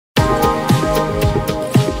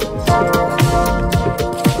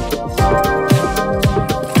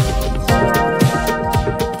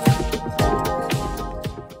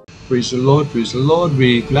Praise the Lord, praise the Lord.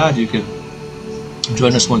 We're glad you can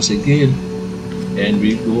join us once again, and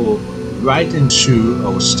we go right into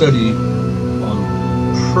our study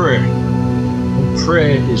on prayer.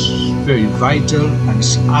 Prayer is very vital and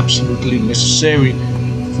it's absolutely necessary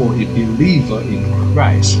for a believer in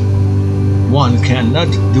Christ. One cannot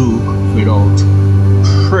do without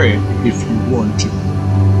prayer if you want to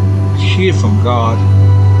hear from God,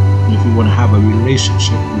 if you want to have a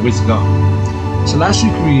relationship with God. So last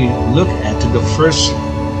week we looked at the first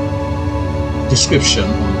description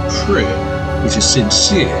of prayer, which is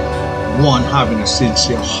sincere. One having a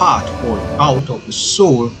sincere heart pouring out of the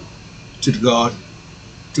soul to God.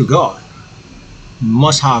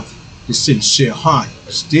 Must have the sincere heart.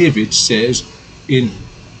 As David says in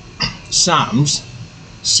Psalms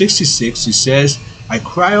 66, he says, I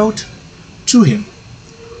cry out to him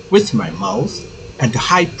with my mouth, and the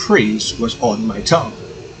high praise was on my tongue.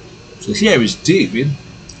 So here is David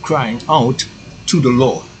crying out to the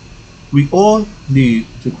Lord. We all need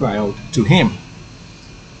to cry out to him.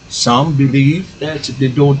 Some believe that they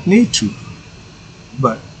don't need to,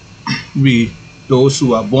 but those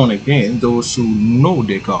who are born again, those who know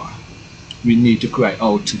their God, we need to cry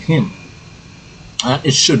out to him. And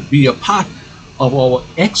it should be a part of our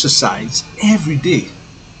exercise every day,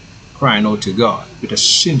 crying out to God with a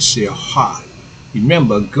sincere heart.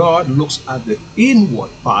 Remember, God looks at the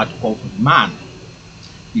inward part of man.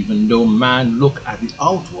 Even though man looks at the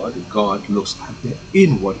outward, God looks at the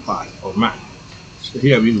inward part of man. So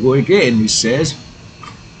here we go again. He says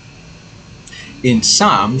in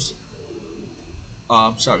Hosea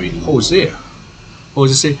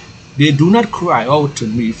said, they do not cry out to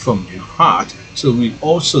me from their heart. So we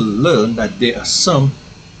also learn that there are some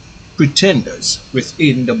pretenders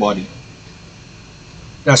within the body.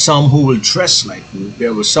 There are some who will dress like you.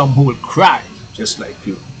 There are some who will cry just like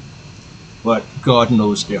you. But God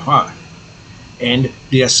knows their heart. And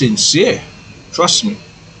they are sincere. Trust me.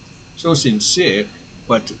 So sincere,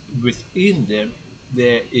 but within them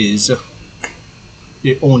there is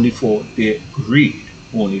they're only for their greed,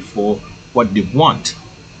 only for what they want.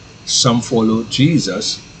 Some follow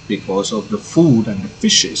Jesus because of the food and the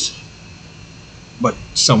fishes, but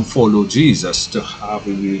some follow Jesus to have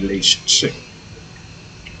a relationship.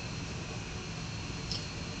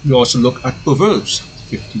 We also look at Proverbs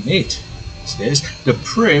 15:8. It says, the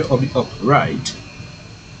prayer of the upright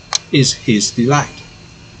is his delight.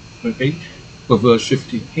 Okay? Proverbs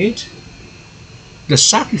 15:8. The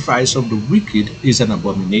sacrifice of the wicked is an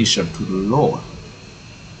abomination to the Lord,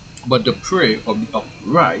 but the prayer of the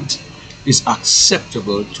upright is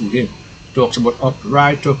acceptable to him. Talks about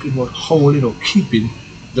upright, talking about holding or keeping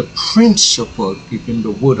the principle, keeping the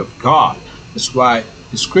word of God. That's why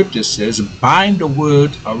the scripture says, bind the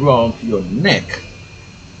word around your neck.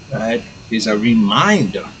 That is a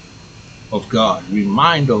reminder of God,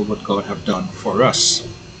 reminder of what God have done for us.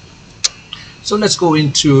 So let's go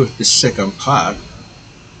into the second part.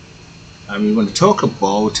 And we're going to talk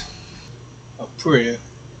about a prayer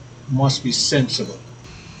must be sensible,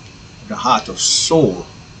 the heart of soul,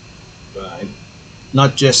 right?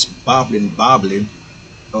 Not just babbling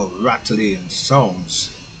or rattling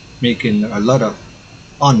songs, making a lot of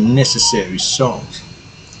unnecessary songs.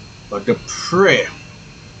 But the prayer,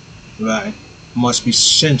 right, must be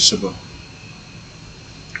sensible.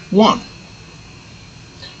 1,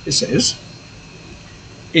 it says,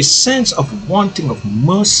 a sense of wanting of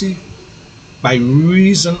mercy by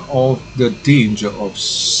reason of the danger of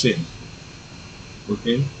sin.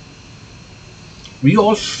 Okay? We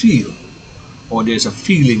all feel, or there's a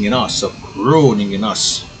feeling in us, a groaning in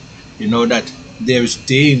us, that there is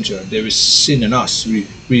danger, there is sin in us. We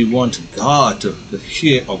want God to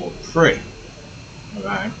hear our prayer.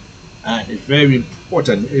 Alright? And it's very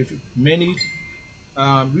important. We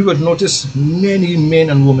would notice many men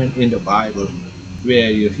and women in the Bible where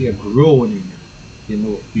you hear groaning,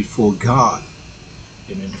 before God,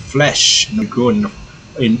 in the flesh, groaning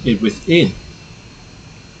within.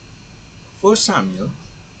 1 Samuel,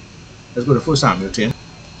 let's go to 1 Samuel 10.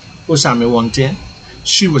 1 Samuel 1:10.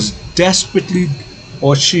 She was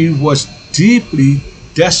deeply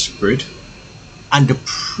desperate, and the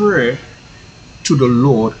prayer to the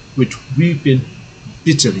Lord with weeping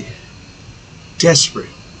bitterly. Desperate.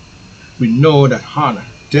 We know that Hannah,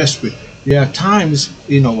 desperate. There are times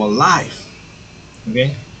in our life,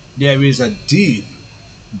 okay, there is a deep,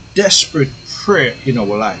 desperate prayer in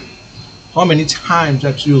our life. How many times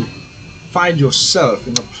that you find yourself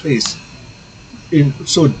in a place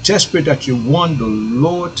so desperate that you want the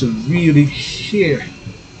Lord to really hear.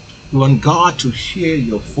 You want God to hear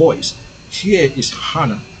your voice. Here is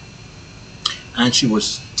Hannah. and she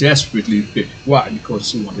was desperately fit. Why? Because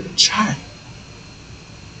she wanted a child.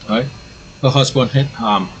 Right? Her husband,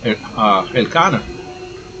 Elkanah,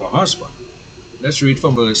 her husband. Let's read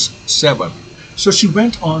from verse 7. So she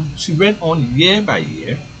went on year by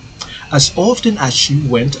year, as often as she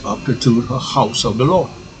went up to her house of the Lord.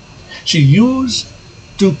 She used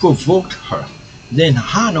to provoke her. Then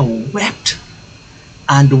Hannah wept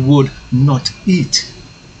and would not eat.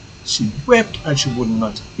 She wept and she would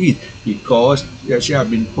not eat because she had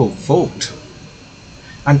been provoked.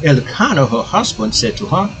 And Elkanah, her husband, said to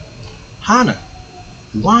her, Hannah,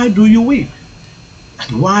 why do you weep?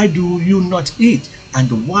 And why do you not eat?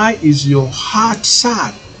 And why is your heart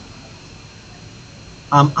sad?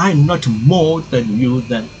 Am I not more than you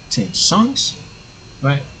than 10 sons?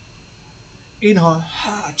 Right? In her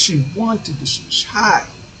heart, she wanted this child.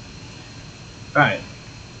 Right?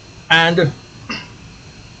 And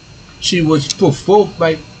she was provoked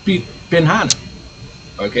by Penhannah,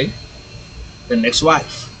 okay, the next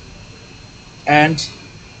wife. And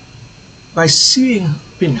by seeing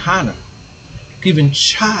Penhannah giving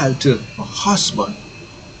child to her husband,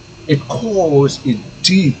 it caused a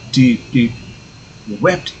deep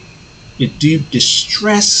wept, a deep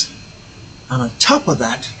distress, and on top of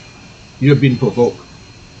that, you're being provoked.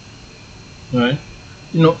 Right?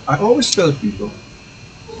 You know, I always tell people,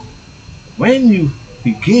 when you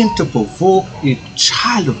begin to provoke a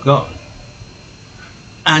child of God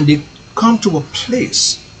and they come to a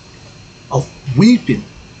place of weeping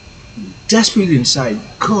desperately inside,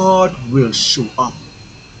 God will show up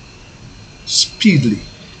speedily.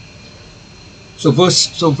 So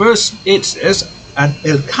verse 8 says, and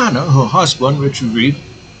Elkanah, her husband, which we read,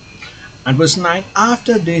 and verse 9,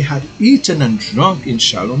 after they had eaten and drunk in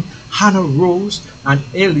Shalom, Hannah rose, and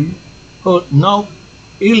Eli,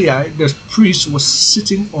 the priest, was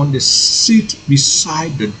sitting on the seat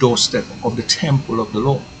beside the doorstep of the temple of the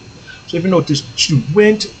Lord. So if you notice, she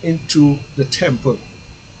went into the temple.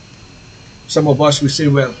 Some of us will say,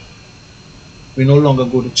 well, we no longer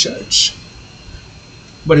go to church.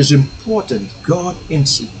 But it's important, God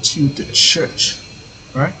instituted church.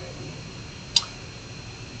 Right?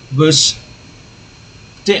 Verse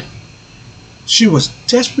 10. She was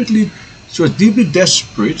deeply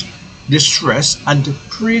desperate, distressed, and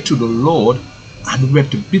prayed to the Lord and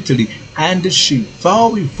wept bitterly. And she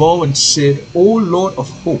vowed a vow and said, O Lord of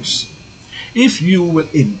hosts, if you will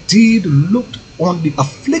indeed look on the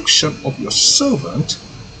affliction of your servant,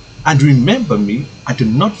 and remember me, and do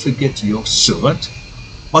not forget your servant,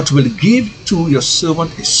 but will give to your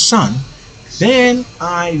servant a son, then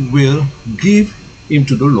I will give him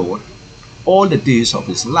to the Lord all the days of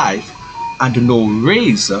his life, and no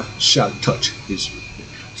razor shall touch his head.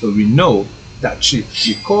 So we know that she,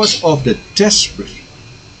 because of the desperate,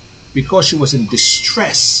 because she was in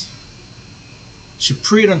distress, she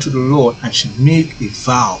prayed unto the Lord and she made a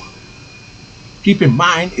vow. Keep in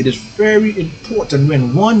mind, it is very important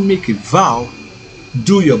when one make a vow,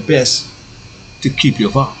 do your best to keep your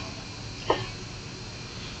vow.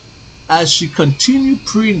 As she continued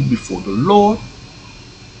praying before the Lord,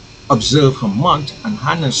 observe her month, and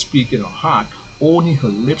Hannah speak in her heart, only her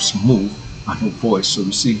lips move and her voice. So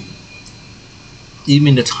we see, even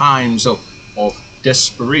in the times of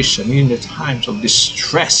desperation, even in the times of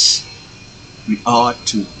distress, we are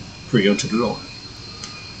to pray unto the Lord.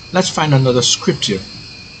 Let's find another scripture.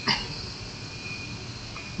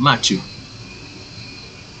 Matthew.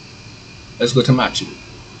 Let's go to Matthew.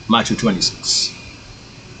 Matthew 26.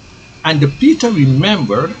 And Peter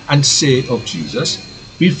remembered and said of Jesus,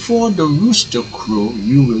 before the rooster crow,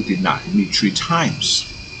 you will deny me 3 times.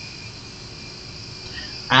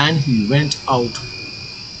 And he went out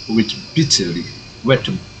wept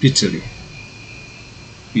bitterly.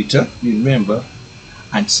 Peter remember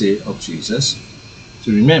and say of Jesus.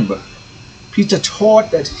 So remember, Peter thought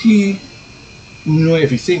that he knew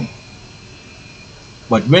everything.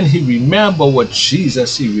 But when he remembered what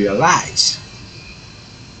Jesus, he realized,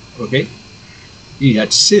 okay, he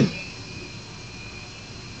had sinned.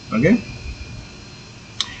 Okay?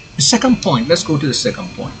 The second point, let's go to the second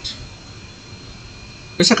point.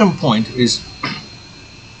 The second point is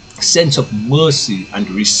sense of mercy and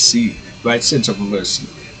receive, right? Sense of mercy.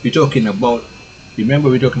 We're talking about, remember,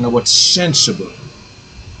 we're talking about sensible,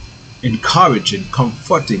 encouraging,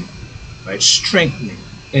 comforting, right? Strengthening,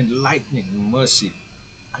 enlightening, mercy.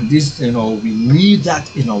 And this, we need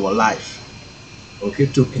that in our life, okay,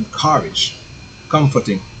 to encourage,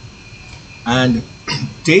 comforting. And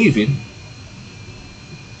David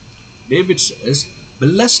says,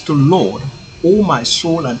 bless the Lord, O my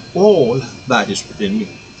soul, and all that is within me.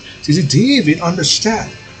 So, see, David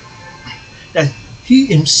understands that he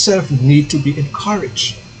himself need to be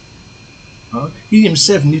encouraged. He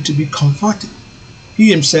himself need to be comforted.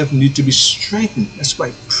 He himself need to be strengthened. That's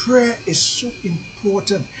why prayer is so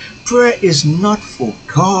important. Prayer is not for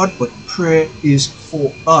God, but prayer is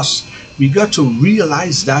for us. We got to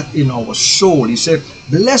realize that in our soul. He said,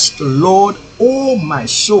 bless the Lord, O my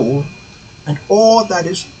soul, and all that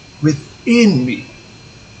is within me.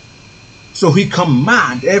 So he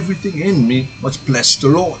command everything in me must bless the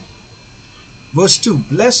Lord. Verse 2,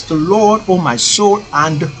 bless the Lord, O my soul,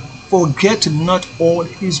 and forget not all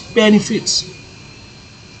his benefits.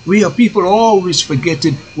 We are people always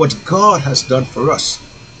forgetting what God has done for us.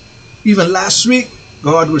 Even last week,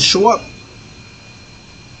 God will show up.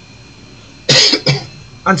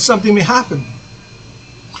 And something may happen.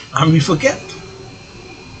 And we forget.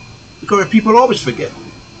 Because people always forget.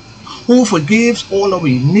 Who forgives all our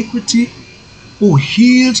iniquity, who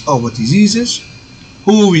heals our diseases,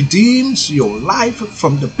 who redeems your life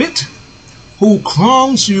from the pit, who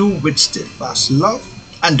crowns you with steadfast love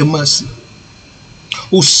and mercy,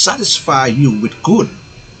 who satisfy you with good,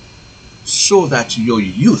 so that your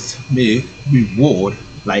youth may reward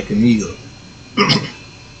like an eagle.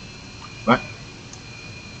 Right?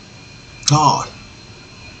 God.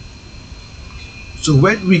 So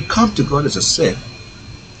when we come to God, as I said,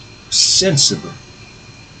 sensible.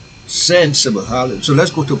 Hallelujah. So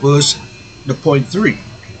let's go to point 3.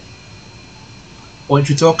 Point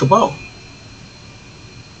we talk about.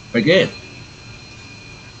 Again,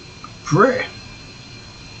 prayer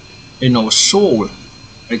in our soul.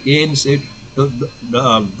 Again, said,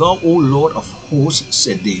 thou, O Lord of hosts,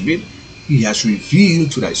 said David, he has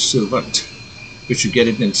revealed to thy servant. You should get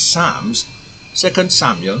it in Psalms, 2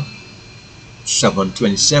 Samuel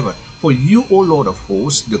 7:27. For you, O Lord of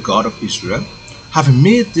hosts, the God of Israel, have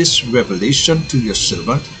made this revelation to your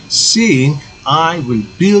servant, saying, I will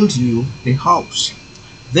build you a house.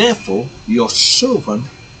 Therefore, your servant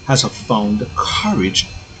has found the courage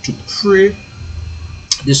to pray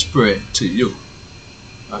this prayer to you.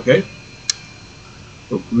 Okay?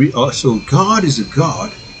 So God is a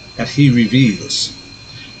God that he reveals.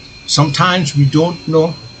 Sometimes we don't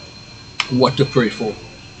know what to pray for.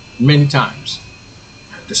 Many times.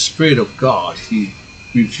 The Spirit of God, he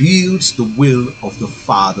reveals the will of the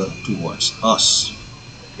Father towards us.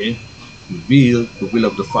 Okay? Reveal the will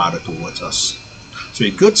of the Father towards us. So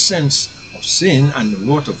a good sense of sin and the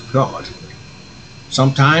word of God.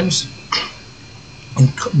 Sometimes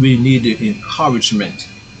we need the encouragement.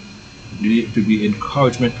 We need to be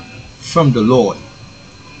encouragement from the Lord.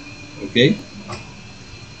 Okay?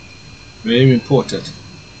 Very important.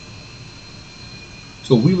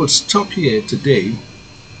 So we will stop here today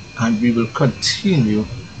and we will continue.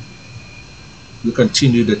 We'll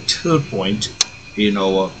continue the third point in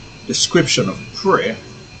our description of prayer,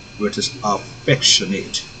 which is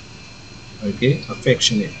affectionate. Okay?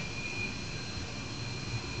 Affectionate.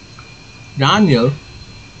 Daniel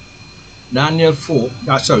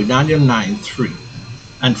 9:3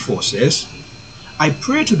 and 4 says, I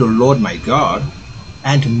prayed to the Lord my God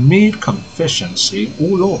and made confession, saying, O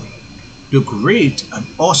Lord, the great and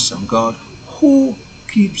awesome God, who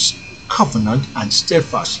keeps covenant and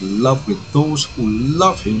steadfast love with those who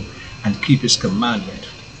love him and keep his commandment.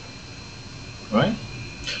 Right?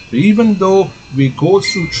 So even though we go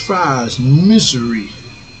through trials, misery,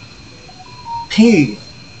 pain,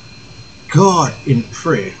 God in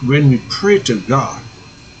prayer, when we pray to God,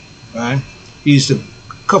 right, he's the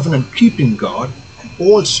covenant keeping God and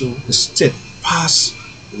also the steadfast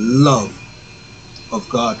love of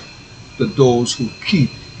God to those who keep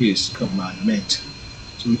his commandment.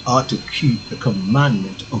 So we ought to keep the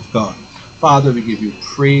commandment of God. Father, we give you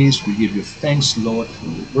praise, we give you thanks, Lord, for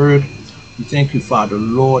your word. We thank you, Father,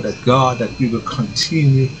 Lord, that God, that we will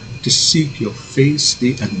continue to seek your face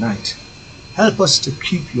day and night. Help us to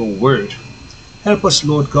keep your word. Help us,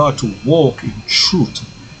 Lord God, to walk in truth.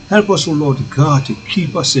 Help us, O Lord God, to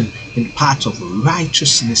keep us in paths of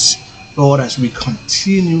righteousness, Lord, as we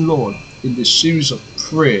continue, Lord, in this series of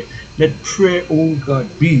prayer. Let prayer, O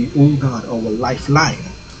God, be, O God, our lifeline.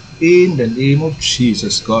 In the name of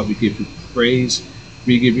Jesus, God, we give you praise.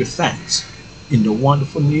 We give you thanks. In the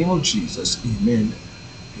wonderful name of Jesus, amen.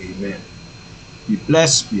 Amen. Be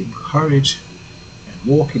blessed, be encouraged, and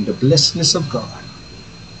walk in the blessedness of God,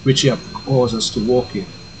 which you have caused us to walk in.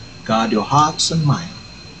 Guard your hearts and minds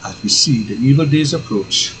as we see the evil days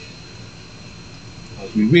approach,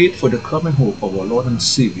 as we wait for the coming hope of our Lord and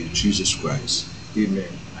Savior, Jesus Christ. Amen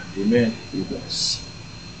and amen. Be blessed.